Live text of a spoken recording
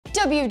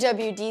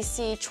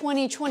WWDC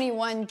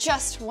 2021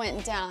 just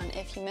went down.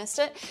 If you missed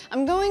it,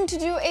 I'm going to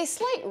do a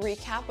slight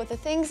recap with the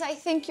things I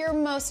think you're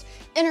most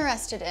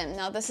interested in.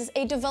 Now, this is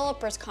a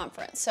developers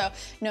conference, so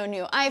no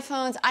new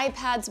iPhones,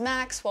 iPads,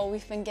 Macs. Well,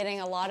 we've been getting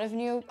a lot of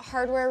new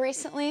hardware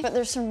recently, but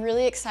there's some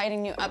really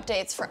exciting new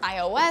updates for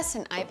iOS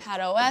and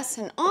iPadOS,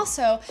 and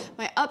also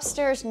my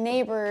upstairs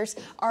neighbors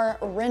are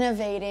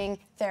renovating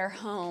their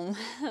home.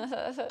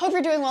 Hope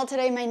you're doing well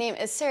today. My name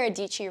is Sara,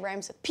 Dietschy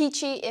rhymes with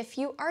peachy if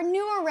you are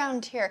new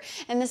around here,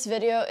 and this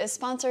video is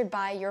sponsored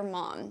by your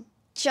mom.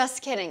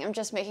 Just kidding, I'm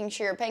just making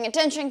sure you're paying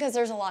attention because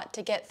there's a lot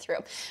to get through.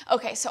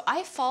 Okay, so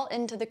I fall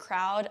into the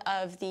crowd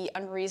of the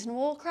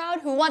unreasonable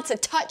crowd who wants a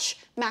touch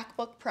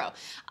MacBook Pro.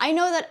 I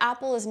know that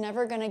Apple is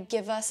never gonna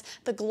give us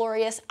the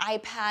glorious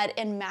iPad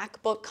and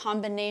MacBook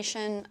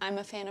combination. I'm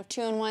a fan of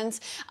two-in-ones,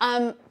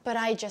 but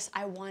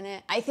I want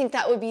it. I think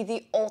that would be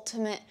the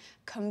ultimate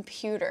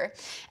computer.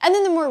 And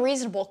then the more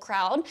reasonable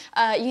crowd,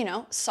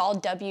 saw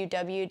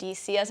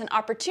WWDC as an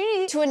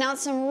opportunity to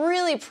announce some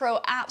really pro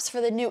apps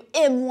for the new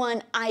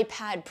M1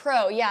 iPad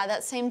Pro. Yeah,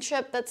 that same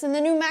chip that's in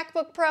the new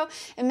MacBook Pro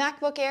and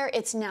MacBook Air,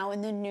 it's now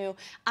in the new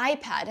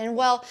iPad. And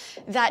well,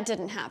 that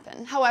didn't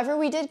happen. However,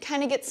 we did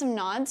kind of get some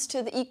nods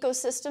to the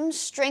ecosystem,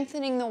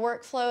 strengthening the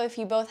workflow if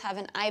you both have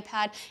an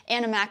iPad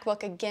and a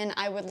MacBook. Again,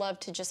 I would love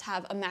to just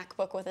have a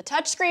MacBook with a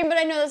touchscreen, but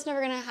I know that's never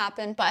gonna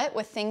happen. But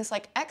with things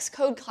like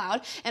Xcode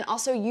Cloud and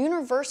also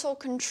universal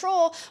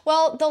control,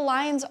 well, the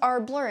lines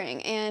are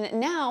blurring. And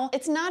now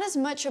it's not as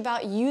much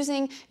about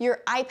using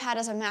your iPad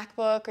as a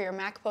MacBook or your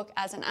MacBook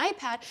as an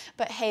iPad,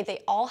 but hey,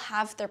 they all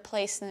have their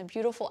place in the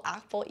beautiful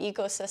Apple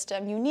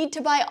ecosystem. You need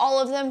to buy all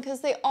of them because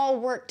they all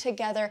work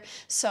together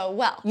so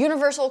well.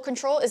 Universal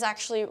control is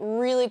actually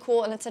really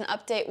cool, and it's an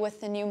update with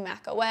the new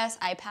macOS,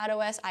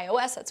 iPadOS,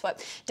 iOS. That's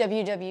what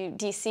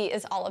WWDC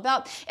is all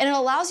about. And it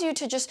allows you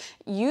to just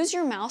use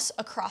your mouse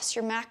across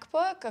your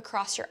MacBook,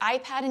 across your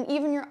iPad, and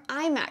even your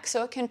iMac,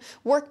 so it can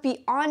work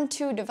beyond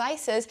two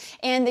devices.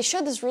 And they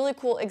showed this really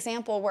cool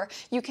example where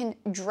you can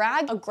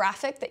drag a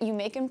graphic that you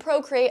make in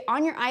Procreate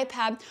on your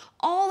iPad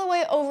all the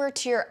way over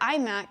to your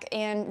iMac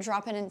and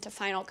drop it into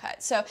Final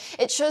Cut. So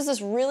it shows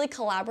this really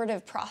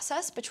collaborative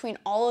process between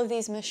all of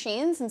these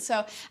machines. And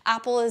so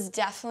Apple is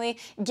definitely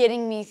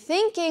getting me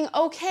thinking,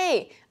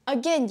 okay,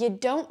 again, you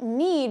don't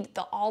need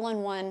the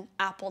all-in-one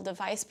Apple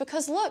device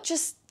because look,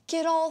 just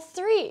get all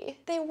three.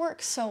 They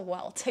work so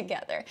well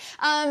together.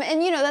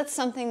 And that's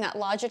something that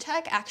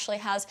Logitech actually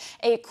has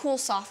a cool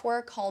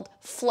software called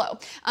Flow.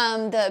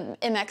 The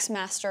MX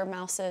Master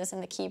mouses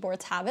and the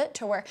keyboards have it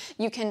to where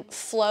you can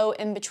flow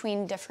in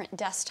between different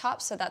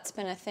desktops. So that's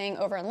been a thing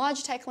over in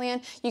Logitech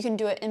land. You can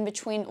do it in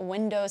between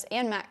Windows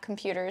and Mac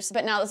computers,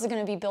 but now this is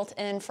gonna be built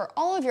in for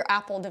all of your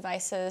Apple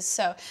devices.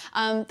 So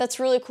that's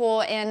really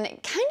cool, and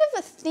kind of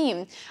a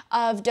theme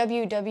of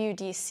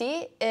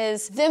WWDC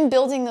is them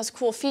building those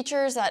cool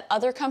features that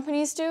other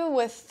companies do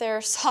with their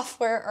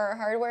software or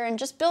hardware and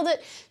just build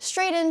it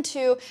straight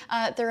into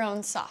their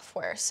own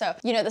software. So,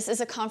 this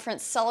is a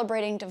conference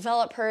celebrating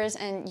developers,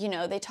 and,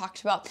 they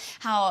talked about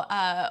how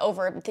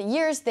over the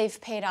years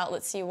they've paid out,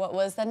 let's see, what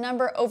was the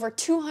number? Over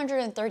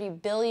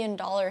 $230 billion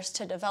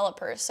to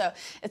developers. So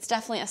it's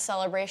definitely a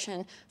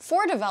celebration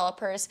for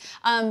developers,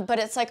 but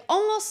it's like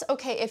almost,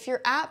 okay, if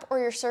your app or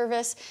your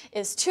service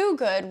is too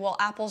good, well,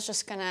 Apple's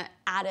just gonna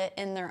add it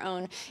in their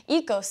own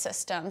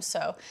ecosystem.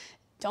 So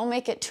don't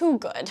make it too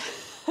good.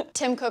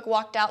 Tim Cook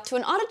walked out to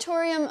an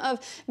auditorium of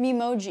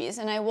memojis,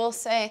 and I will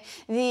say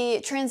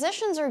the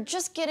transitions are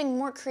just getting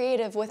more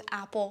creative with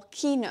Apple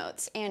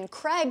keynotes, and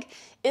Craig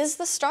is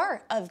the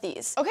star of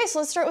these. Okay, so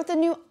let's start with the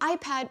new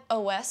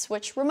iPadOS,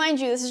 which, remind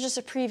you, this is just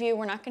a preview.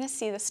 We're not gonna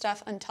see this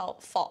stuff until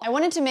fall. I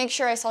wanted to make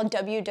sure I saw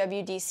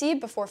WWDC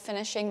before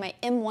finishing my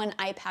M1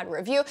 iPad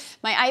review.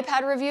 My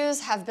iPad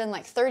reviews have been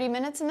like 30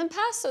 minutes in the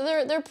past, so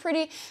they're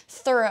pretty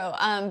thorough.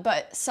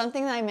 But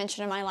something that I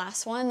mentioned in my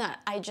last one that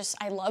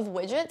I love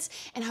widgets,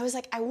 and I was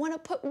like, I want to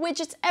put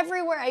widgets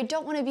everywhere. I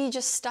don't want to be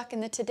just stuck in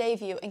the Today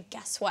view. And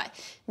guess what?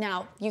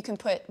 Now you can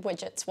put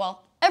widgets,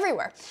 well,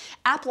 everywhere.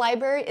 App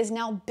Library is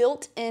now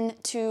built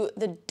into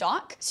the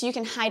dock, so you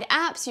can hide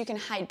apps, you can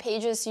hide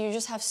pages, so you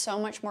just have so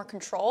much more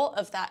control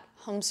of that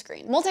home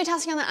screen.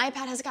 Multitasking on the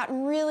iPad has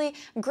gotten really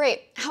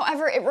great.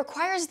 However, it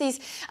requires these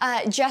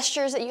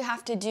gestures that you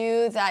have to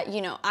do that,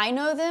 I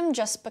know them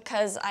just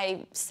because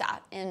I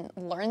sat and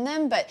learned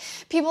them, but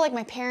people like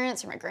my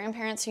parents or my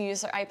grandparents who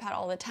use their iPad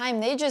all the time,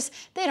 they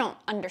don't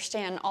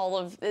understand all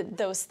of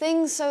those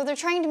things, so they're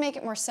trying to make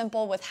it more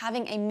simple with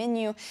having a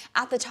menu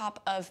at the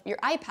top of your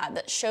iPad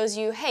that shows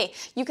you, hey,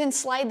 you can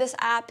slide this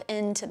app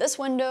into this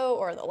window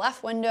or the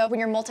left window. When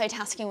you're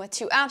multitasking with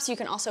two apps, you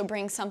can also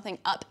bring something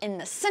up in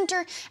the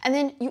center, and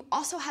then you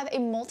also have a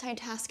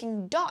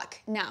multitasking dock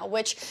now,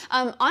 which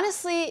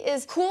honestly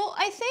is cool,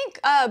 I think,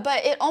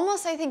 but it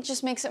almost, I think,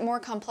 just makes it more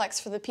complex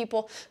for the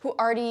people who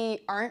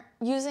already aren't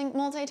using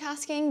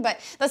multitasking, but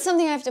that's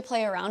something I have to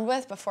play around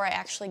with before I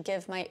actually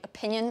give my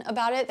opinion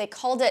about it. They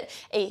called it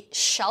a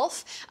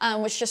shelf,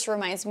 which just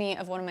reminds me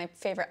of one of my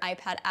favorite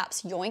iPad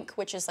apps, Yoink,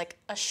 which is like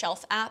a shelf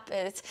Health app.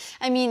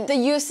 I mean, the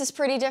use is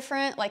pretty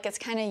different. Like it's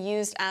kind of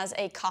used as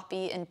a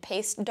copy and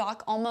paste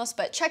doc almost,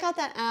 but check out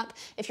that app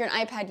if you're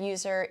an iPad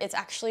user. It's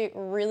actually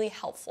really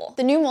helpful.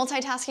 The new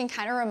multitasking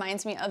kind of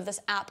reminds me of this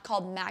app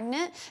called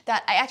Magnet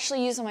that I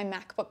actually use on my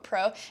MacBook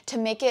Pro to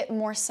make it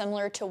more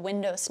similar to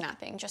window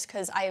snapping, just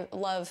because I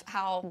love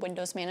how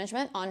Windows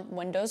management on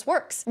Windows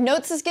works.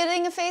 Notes is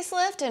getting a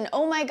facelift, and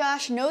oh my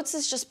gosh, Notes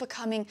is just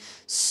becoming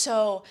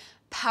so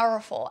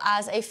powerful.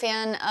 As a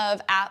fan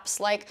of apps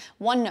like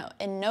OneNote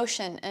and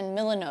Notion and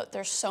Milanote,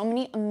 there's so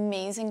many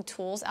amazing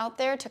tools out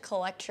there to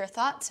collect your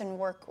thoughts and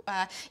work,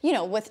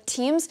 with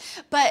teams.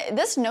 But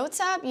this Notes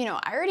app,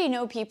 I already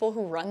know people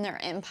who run their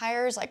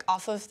empires like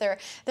off of their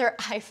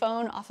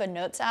iPhone, off a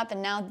Notes app,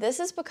 and now this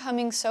is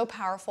becoming so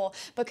powerful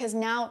because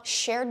now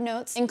shared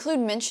notes include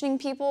mentioning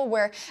people.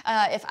 Where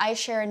if I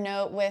share a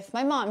note with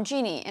my mom,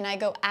 Jeannie, and I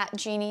go at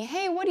Jeannie,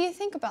 hey, what do you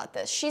think about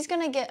this? She's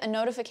gonna get a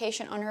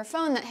notification on her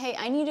phone that, hey,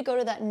 I need to go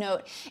to that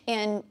note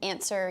and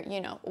answer,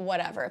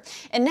 whatever.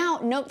 And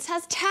now Notes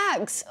has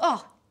tags.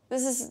 Oh,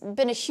 this has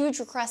been a huge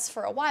request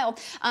for a while.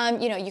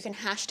 You can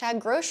hashtag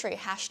grocery,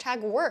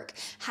 hashtag work,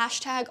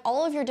 hashtag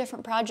all of your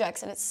different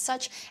projects, and it's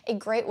such a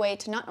great way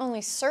to not only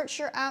search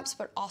your apps,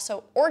 but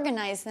also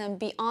organize them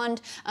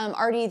beyond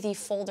already the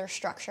folder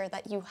structure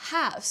that you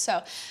have.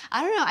 So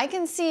I don't know, I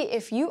can see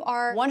if you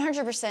are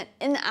 100%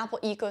 in the Apple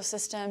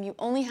ecosystem, you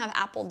only have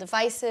Apple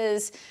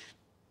devices,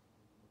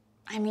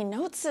 I mean,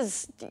 Notes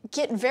is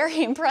getting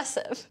very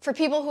impressive. For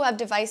people who have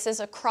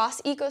devices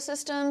across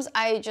ecosystems,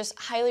 I just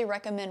highly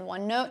recommend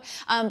OneNote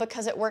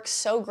because it works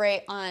so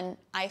great on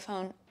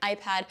iPhone,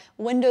 iPad,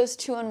 Windows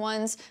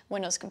 2-in-1s,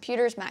 Windows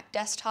computers, Mac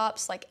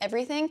desktops, like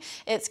everything.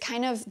 It's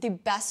kind of the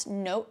best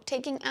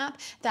note-taking app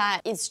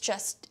that is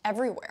just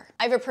everywhere.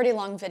 I have a pretty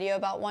long video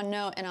about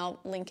OneNote and I'll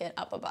link it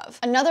up above.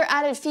 Another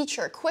added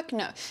feature, Quick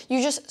Note.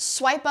 You just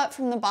swipe up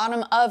from the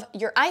bottom of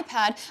your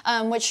iPad,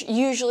 which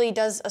usually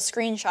does a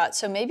screenshot.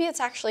 So maybe it's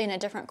actually in a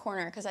different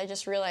corner because I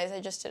just realized I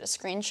just did a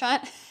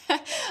screenshot.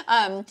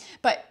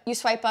 But you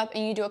swipe up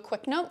and you do a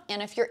Quick Note,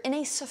 and if you're in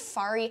a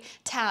Safari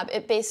tab,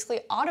 it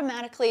basically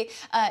automatically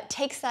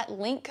takes that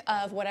link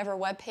of whatever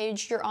web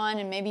page you're on,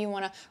 and maybe you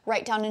want to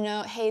write down a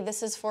note, hey,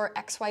 this is for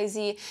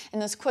XYZ,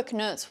 and those Quick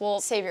Notes will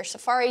save your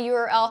Safari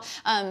URL,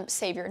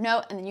 save your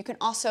note, and then you can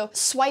also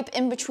swipe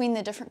in between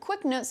the different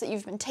Quick Notes that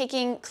you've been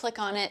taking, click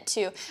on it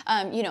to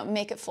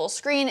make it full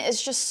screen.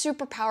 It's just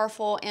super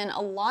powerful, and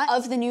a lot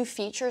of the new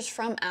features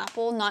from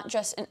Apple, not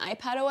just in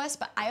iPadOS,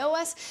 but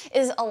iOS,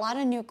 is a lot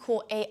of new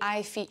cool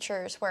AI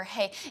features where,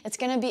 hey, it's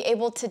going to be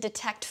able to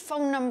detect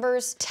phone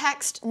numbers,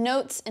 text,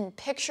 notes, and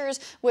pictures,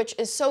 which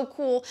is so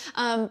cool,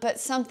 but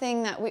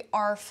something that we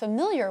are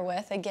familiar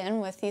with, again,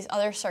 with these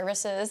other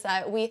services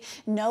that we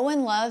know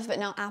and love, but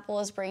now Apple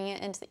is bringing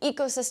it into the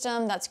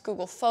ecosystem. That's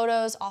Google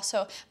Photos,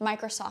 also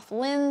Microsoft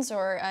Lens,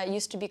 or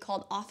used to be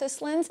called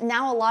Office Lens.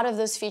 Now a lot of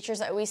those features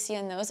that we see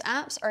in those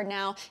apps are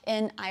now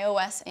in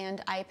iOS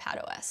and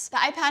iPadOS. The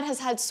iPad has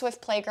had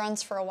Swift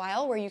playgrounds for a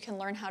while where you can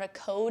learn how to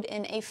code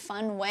in a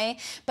fun way,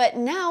 but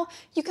now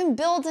you can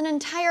build an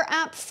entire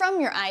app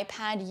from your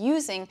iPad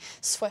using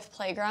Swift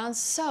playgrounds.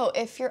 So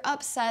if you're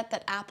upset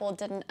that Apple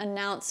didn't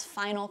announce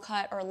Final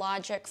Cut or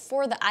Logic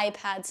for the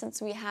iPad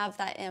since we have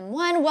that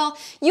M1, well,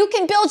 you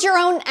can build your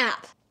own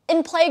app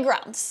in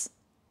playgrounds.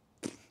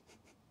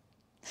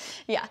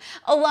 Yeah,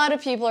 a lot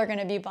of people are going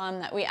to be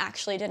bummed that we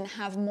actually didn't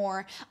have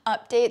more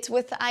updates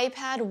with the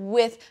iPad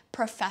with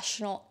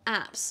professional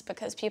apps,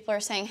 because people are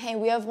saying, hey,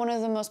 we have one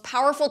of the most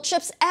powerful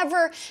chips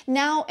ever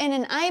now in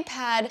an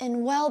iPad,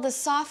 and well, the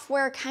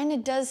software kind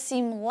of does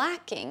seem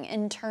lacking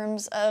in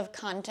terms of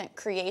content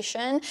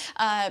creation,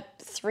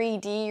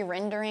 3D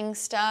rendering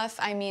stuff.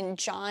 I mean,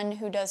 John,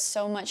 who does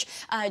so much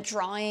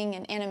drawing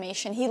and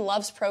animation, he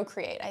loves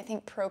Procreate. I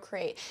think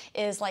Procreate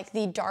is like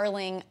the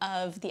darling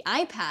of the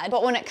iPad,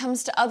 but when it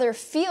comes to other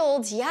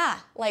fields, yeah,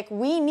 like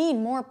we need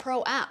more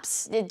pro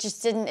apps. It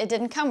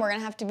didn't come. We're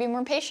gonna have to be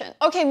more patient.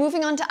 Okay,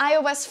 moving on to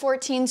iOS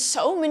 14,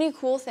 so many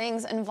cool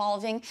things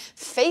involving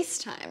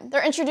FaceTime.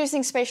 They're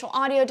introducing spatial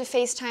audio to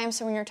FaceTime,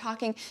 so when you're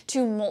talking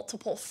to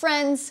multiple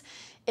friends,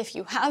 if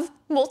you have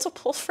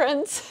multiple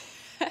friends,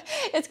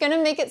 it's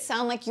gonna make it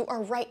sound like you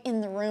are right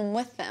in the room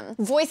with them.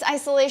 Voice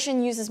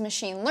isolation uses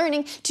machine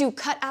learning to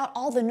cut out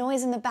all the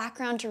noise in the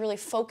background to really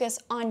focus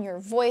on your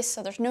voice,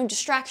 so there's no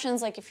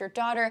distractions, like if your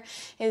daughter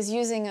is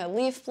using a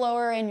leaf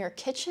blower in your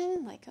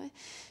kitchen, like, okay.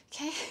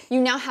 You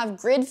now have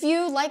grid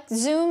view like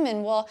Zoom,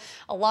 and well,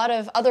 a lot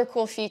of other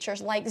cool features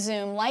like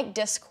Zoom, like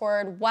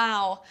Discord.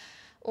 Wow.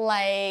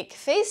 Like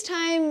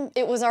FaceTime,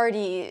 it was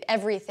already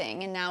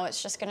everything, and now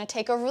it's just gonna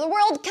take over the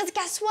world, because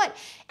guess what?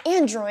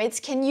 Androids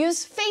can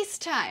use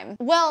FaceTime.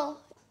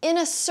 Well, in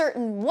a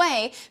certain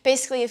way,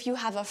 basically if you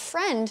have a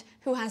friend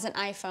who has an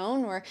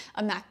iPhone or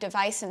a Mac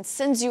device and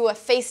sends you a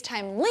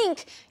FaceTime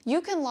link,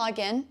 you can log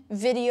in,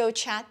 video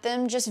chat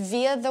them just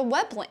via the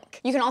web link.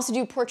 You can also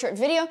do portrait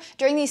video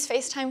during these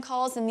FaceTime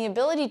calls, and the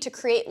ability to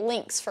create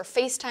links for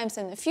FaceTimes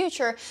in the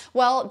future,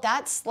 well,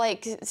 that's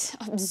like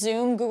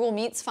Zoom, Google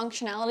Meets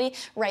functionality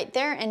right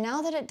there. And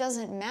now that it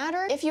doesn't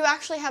matter if you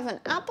actually have an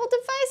Apple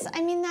device,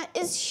 I mean, that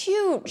is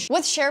huge.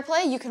 With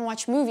SharePlay, you can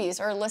watch movies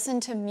or listen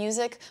to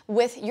music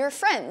with your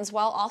friends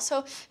while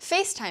also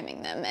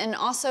FaceTiming them. And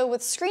also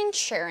with screen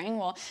sharing,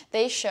 well,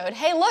 they showed,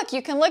 hey, look,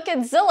 you can look at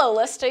Zillow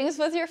listings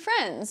with your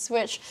friends,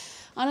 which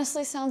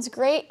honestly sounds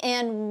great.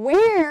 And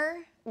where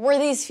were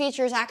these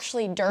features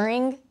actually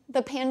during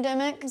the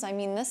pandemic? Because I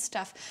mean, this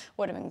stuff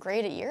would have been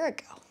great a year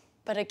ago.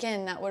 But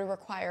again, that would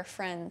require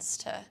friends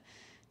to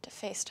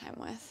FaceTime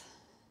with.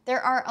 There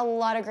are a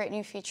lot of great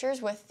new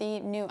features with the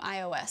new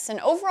iOS, and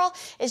overall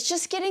it's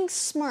just getting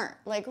smart,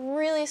 like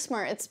really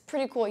smart. It's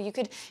pretty cool. You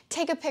could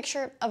take a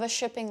picture of a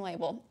shipping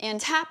label and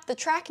tap the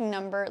tracking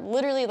number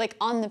literally like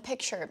on the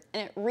picture,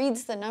 and it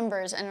reads the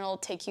numbers and it'll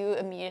take you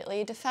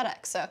immediately to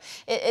FedEx. So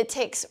it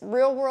takes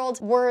real world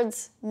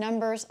words,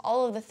 numbers,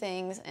 all of the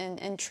things,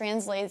 and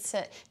translates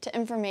it to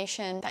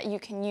information that you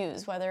can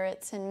use, whether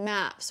it's in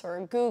Maps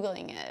or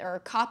Googling it or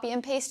copy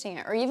and pasting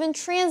it or even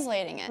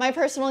translating it. My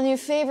personal new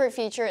favorite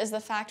feature is the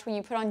fact when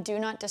you put on Do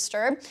Not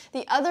Disturb,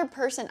 the other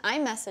person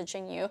I'm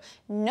messaging you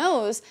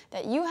knows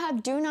that you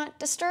have Do Not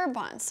Disturb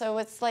on. So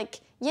it's like,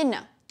 you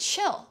know,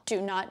 chill,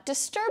 do not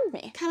disturb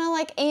me. Kind of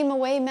like aim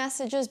away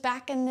messages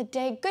back in the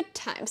day, good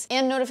times.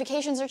 And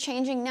notifications are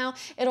changing now.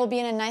 It'll be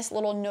in a nice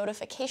little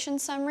notification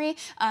summary.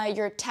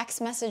 Your text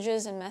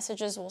messages and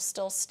messages will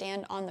still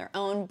stand on their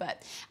own,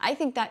 but I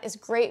think that is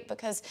great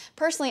because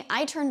personally,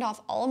 I turned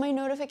off all of my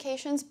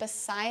notifications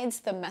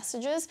besides the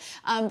messages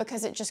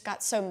because it just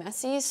got so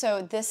messy.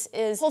 So this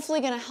is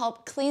hopefully gonna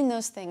help clean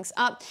those things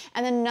up.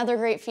 And then another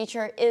great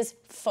feature is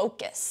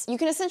focus. You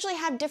can essentially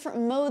have different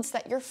modes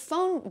that your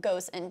phone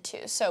goes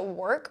into. So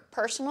work,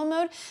 personal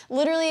mode,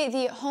 literally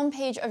the home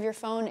page of your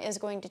phone is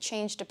going to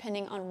change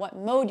depending on what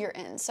mode you're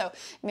in. So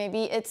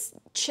maybe it's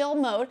chill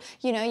mode,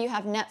 you know, you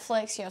have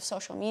Netflix, you have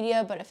social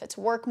media, but if it's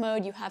work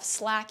mode, you have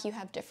Slack, you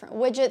have different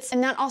widgets,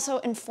 and that also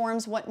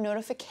informs what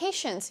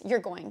notifications you're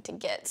going to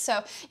get.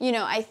 So, you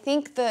know, I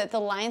think the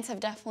lines have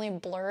definitely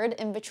blurred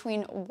in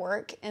between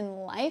work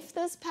and life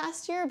this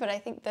past year, but I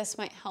think this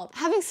might help.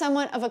 Having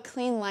somewhat of a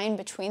clean line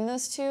between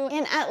those two,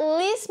 and at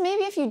least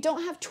maybe if you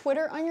don't have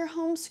Twitter on your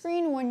home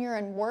screen when you're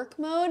in work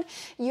mode,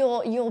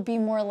 you'll be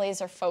more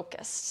laser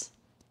focused.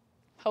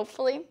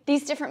 Hopefully.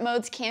 These different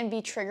modes can be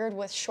triggered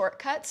with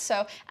shortcuts,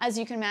 so as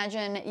you can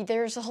imagine,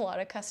 there's a lot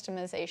of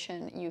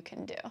customization you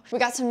can do. We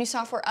got some new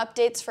software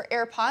updates for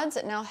AirPods.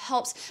 It now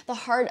helps the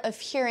hard of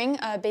hearing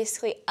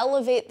basically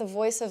elevate the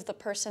voice of the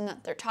person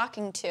that they're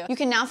talking to. You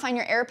can now find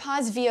your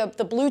AirPods via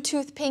the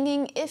Bluetooth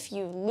pinging if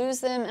you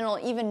lose them, and it'll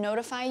even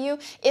notify you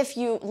if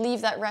you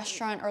leave that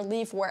restaurant or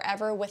leave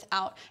wherever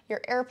without your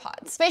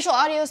AirPods. Spatial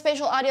audio,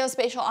 spatial audio,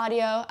 spatial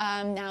audio.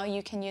 Now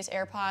you can use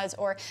AirPods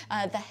or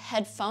the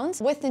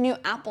headphones with the new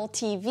Apple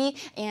TV,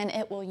 and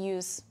it will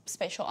use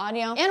spatial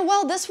audio. And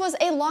well, this was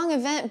a long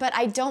event, but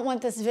I don't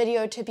want this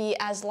video to be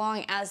as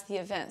long as the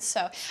event.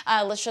 So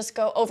let's just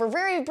go over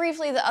very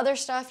briefly the other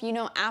stuff. You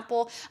know,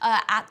 Apple,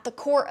 at the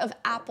core of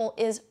Apple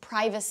is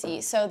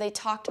privacy. So they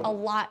talked a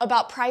lot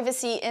about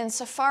privacy in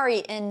Safari,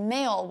 in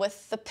Mail,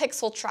 with the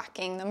pixel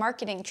tracking, the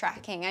marketing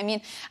tracking. I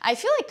mean, I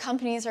feel like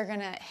companies are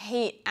gonna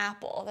hate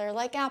Apple. They're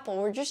like, Apple,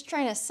 we're just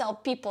trying to sell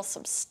people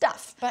some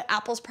stuff. But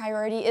Apple's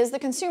priority is the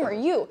consumer,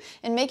 you,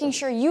 and making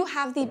sure you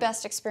have the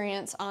best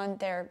experience on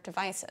their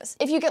devices.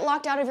 If you get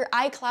locked out of your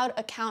iCloud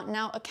account,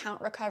 now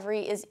account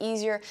recovery is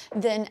easier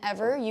than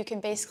ever. You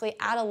can basically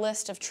add a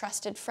list of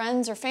trusted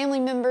friends or family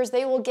members.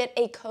 They will get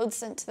a code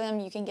sent to them.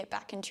 You can get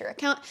back into your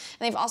account. And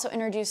they've also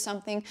introduced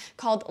something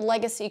called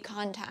legacy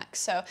contacts.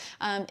 So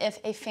if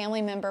a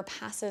family member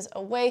passes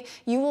away,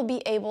 you will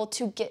be able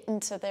to get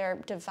into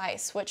their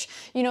device, which,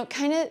 you know,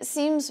 kind of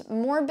seems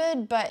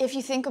morbid, but if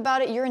you think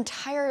about it, your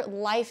entire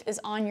life is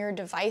on your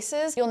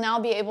devices. You'll now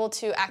be able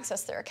to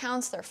access their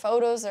accounts, their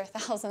photos, their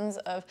thousands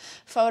of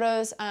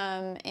photos,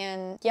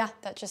 and yeah,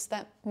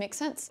 that makes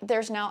sense.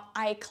 There's now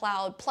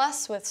iCloud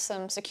Plus with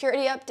some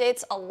security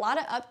updates, a lot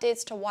of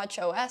updates to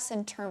watchOS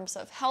in terms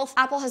of health.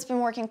 Apple has been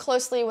working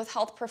closely with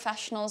health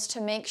professionals to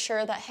make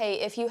sure that, hey,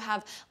 if you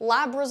have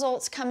lab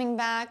results coming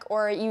back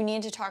or you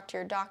need to talk to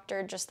your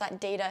doctor, just that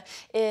data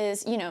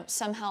is, you know,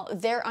 somehow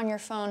there on your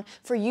phone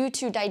for you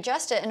to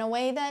digest it in a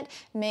way that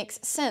makes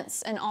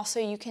sense. And also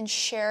you can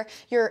share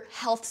your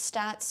health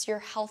stats, your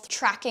health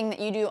tracking that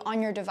you do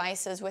on your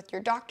devices with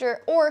your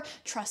doctor or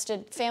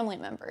trusted family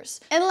members.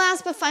 And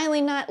last but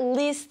finally not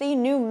least, the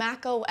new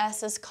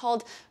macOS is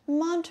called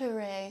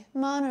Monterey.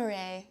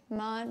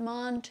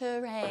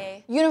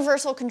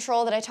 Universal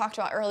control that I talked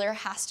about earlier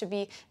has to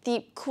be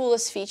the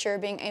coolest feature,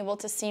 being able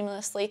to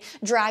seamlessly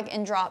drag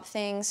and drop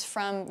things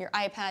from your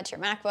iPad to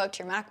your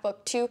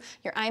MacBook to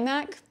your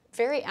iMac.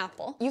 very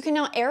Apple. You can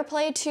now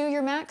AirPlay to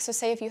your Mac, so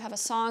say if you have a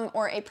song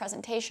or a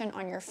presentation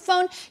on your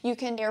phone, you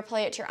can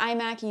AirPlay it to your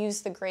iMac,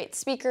 use the great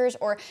speakers,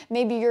 or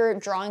maybe you're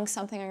drawing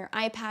something on your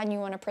iPad and you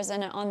want to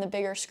present it on the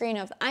bigger screen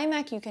of the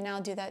iMac, you can now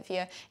do that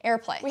via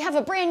AirPlay. We have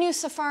a brand new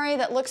Safari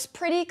that looks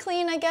pretty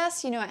clean, I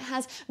guess. You know, it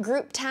has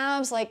group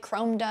tabs like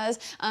Chrome does.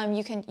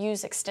 You can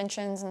use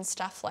extensions and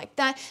stuff like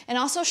that. And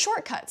also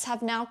shortcuts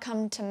have now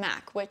come to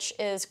Mac, which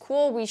is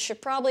cool. We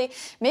should probably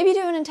maybe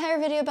do an entire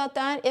video about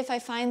that if I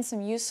find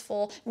some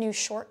useful new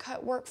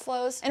shortcut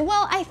workflows. And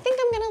well, I think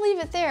I'm gonna leave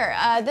it there.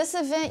 This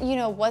event, you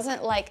know,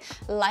 wasn't like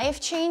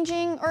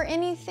life-changing or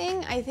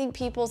anything. I think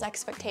people's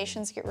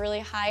expectations get really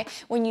high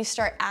when you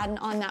start adding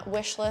on that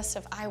wish list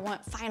of I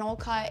want Final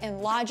Cut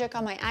and Logic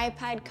on my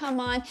iPad, come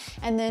on.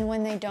 And then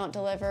when they don't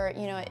deliver,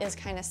 you know, it is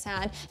kind of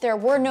sad. There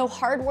were no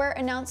hardware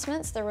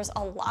announcements. There was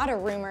a lot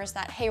of rumors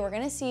that, hey, we're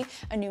gonna see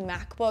a new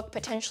MacBook,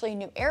 potentially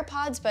new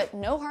AirPods, but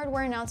no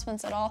hardware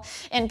announcements at all.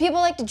 And people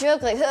like to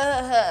joke like,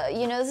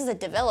 you know, this is a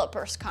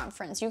developers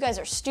conference. You guys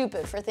are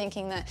stupid for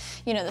thinking that,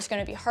 you know, there's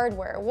gonna be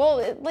hardware.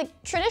 Well, like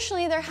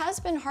traditionally there has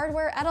been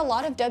hardware at a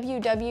lot of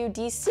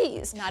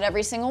WWDCs. Not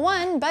every single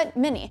one, but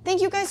many.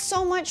 Thank you guys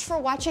so much for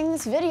watching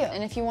this video.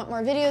 And if you want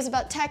more videos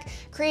about tech,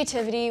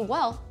 creativity,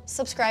 well,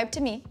 subscribe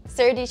to me,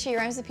 Sara Dietschy,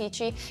 rhymes with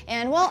Peachy.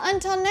 And well,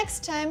 until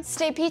next time,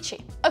 stay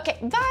peachy. Okay,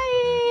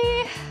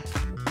 bye!